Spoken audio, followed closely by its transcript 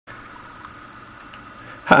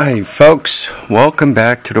Hi folks, welcome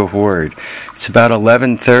back to the Hoard. It's about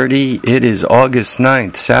 11:30. It is August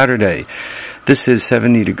 9th, Saturday. This is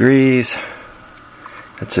 70 degrees.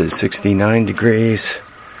 That says 69 degrees.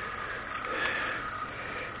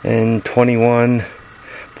 And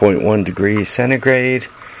 21.1 degrees centigrade.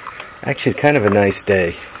 Actually, kind of a nice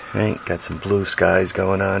day, right? Got some blue skies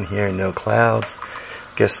going on here, no clouds.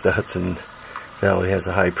 Guess the Hudson Valley has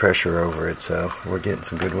a high pressure over it, so we're getting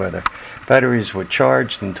some good weather. Batteries were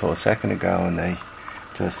charged until a second ago, and they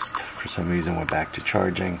just, for some reason, went back to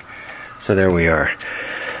charging. So there we are.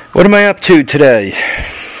 What am I up to today?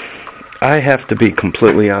 I have to be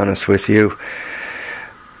completely honest with you.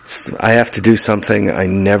 I have to do something I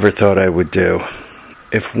never thought I would do.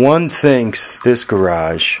 If one thinks this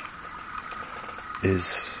garage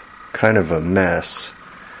is kind of a mess,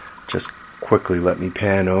 just quickly let me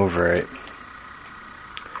pan over it.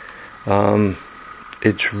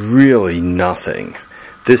 It's really nothing.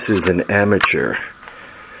 This is an amateur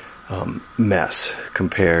mess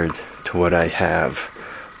compared to what I have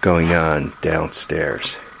going on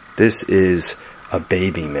downstairs. This is a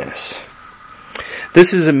baby mess.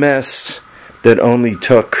 This is a mess that only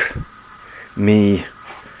took me,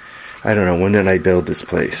 I don't know, when did I build this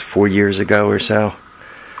place? 4 years ago or so?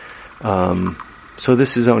 So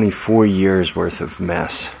this is only 4 years worth of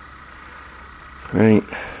mess, right?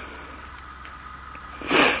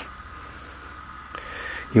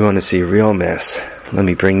 You want to see a real mess? Let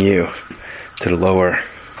me bring you to the lower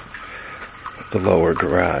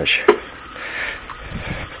garage.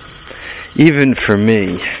 Even for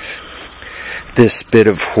me, this bit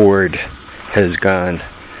of hoard has gone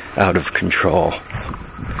out of control.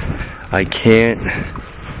 I can't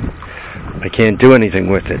do anything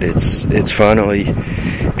with it. It's finally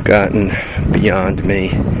gotten beyond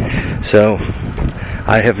me. So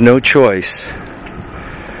I have no choice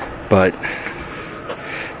but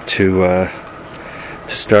to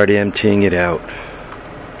start emptying it out.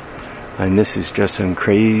 And this is just some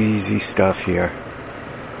crazy stuff here.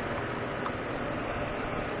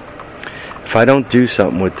 If I don't do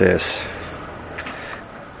something with this,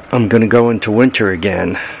 I'm going to go into winter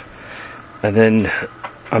again, and then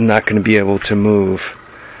I'm not going to be able to move.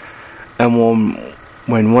 And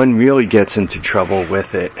when one really gets into trouble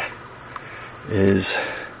with it is,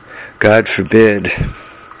 God forbid,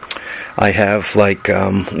 I have like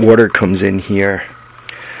water comes in here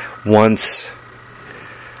once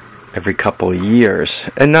every couple of years,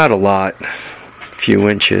 and not a lot, a few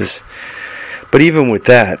inches. But even with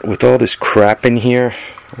that, with all this crap in here,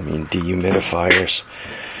 I mean dehumidifiers,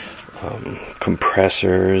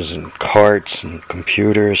 compressors and carts and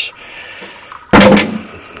computers,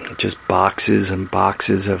 just boxes and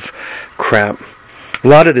boxes of crap. A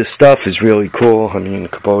lot of this stuff is really cool. I mean,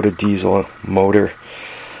 Kubota diesel motor.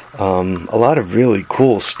 A lot of really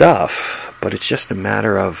cool stuff, but it's just a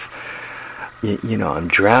matter of, you know, I'm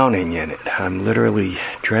drowning in it. I'm literally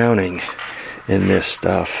drowning in this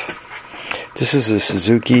stuff. This is a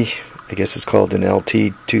Suzuki, I guess it's called an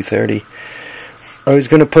LT 230. I was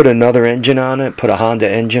going to put another engine on it, put a Honda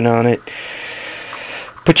engine on it.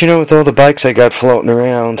 But you know, with all the bikes I got floating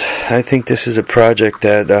around, I think this is a project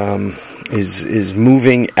that is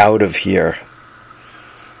moving out of here.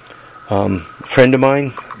 A friend of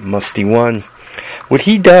mine, Musty One, what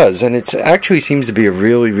he does, and it actually seems to be a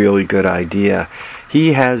really, really good idea,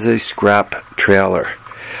 he has a scrap trailer.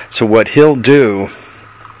 So what he'll do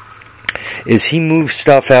is he moves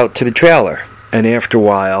stuff out to the trailer, and after a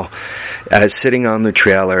while, as sitting on the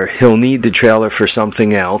trailer, he'll need the trailer for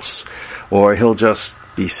something else, or he'll just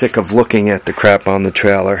be sick of looking at the crap on the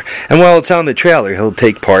trailer, and while it's on the trailer, he'll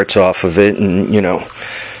take parts off of it, and, you know,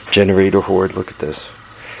 generator hoard, look at this.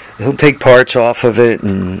 He'll take parts off of it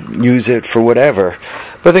and use it for whatever.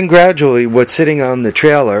 But then gradually, what's sitting on the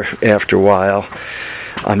trailer after a while,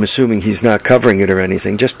 I'm assuming he's not covering it or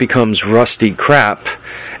anything, just becomes rusty crap.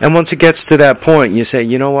 And once it gets to that point, you say,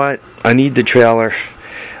 you know what? I need the trailer.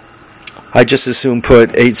 I just as soon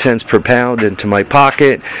put 8 cents per pound into my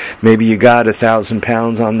pocket. Maybe you got 1,000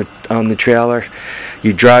 pounds on the trailer.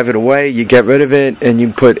 You drive it away, you get rid of it, and you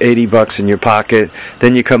put 80 bucks in your pocket.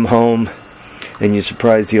 Then you come home and you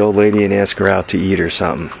surprise the old lady and ask her out to eat or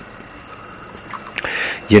something.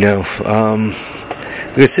 You know,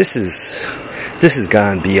 because this has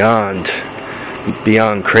gone beyond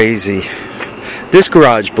crazy. This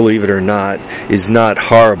garage, believe it or not, is not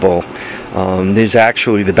horrible. There's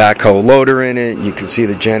actually the backhoe loader in it. You can see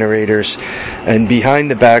the generators. And behind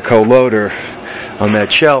the backhoe loader, on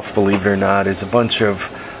that shelf, believe it or not, is a bunch of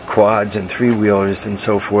quads and three-wheelers and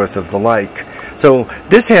so forth of the like. So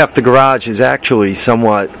this half the garage is actually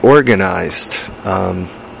somewhat organized.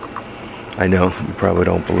 I know you probably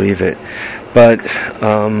don't believe it, but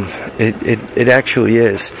it actually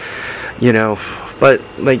is, you know. But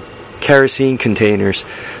like kerosene containers,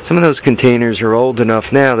 some of those containers are old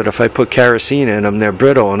enough now that if I put kerosene in them, they're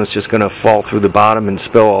brittle and it's just going to fall through the bottom and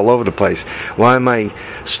spill all over the place. Why am I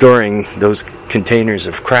storing those containers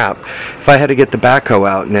of crap? If I had to get the backhoe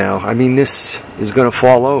out now, I mean, this is going to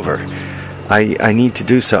fall over. I need to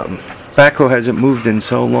do something. Backhoe hasn't moved in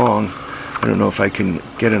so long. I don't know if I can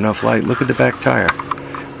get enough light. Look at the back tire,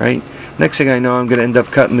 right? Next thing I know, I'm going to end up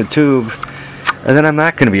cutting the tube, and then I'm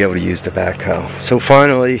not going to be able to use the backhoe. So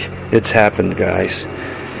finally, it's happened, guys.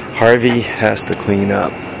 Harvey has to clean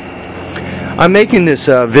up. I'm making this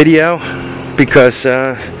video because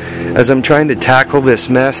as I'm trying to tackle this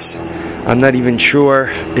mess, I'm not even sure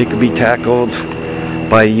it could be tackled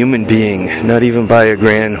by a human being, not even by a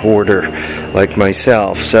grand hoarder like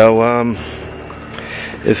myself. So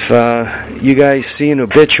if you guys see an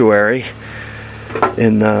obituary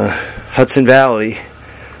in Hudson Valley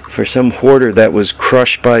for some hoarder that was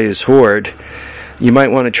crushed by his hoard, you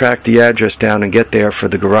might want to track the address down and get there for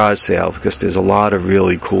the garage sale, because there's a lot of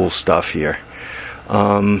really cool stuff here.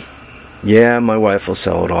 Yeah, my wife will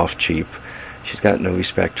sell it off cheap. She's got no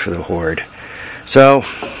respect for the hoard. So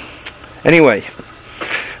anyway,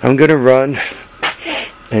 I'm gonna run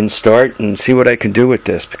and start and see what I can do with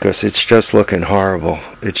this, because it's just looking horrible.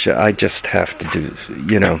 I just have to do,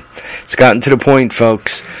 you know, it's gotten to the point,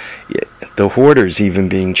 folks, the hoarder's even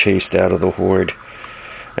being chased out of the hoard.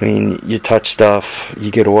 I mean, you touch stuff, you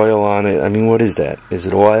get oil on it. I mean, what is that? Is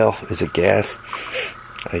it oil? Is it gas?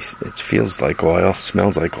 It feels like oil,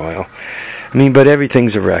 smells like oil. I mean, but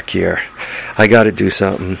everything's a wreck here. I gotta do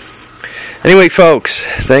something. Anyway, folks,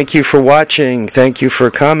 thank you for watching. Thank you for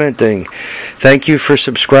commenting. Thank you for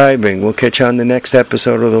subscribing. We'll catch you on the next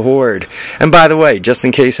episode of The Hoard. And by the way, just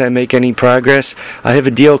in case I make any progress, I have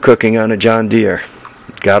a deal cooking on a John Deere.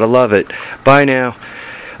 Gotta love it. Bye now.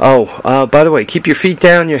 Oh, by the way, keep your feet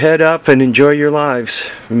down, your head up, and enjoy your lives.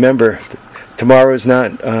 Remember, tomorrow is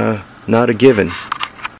not a given.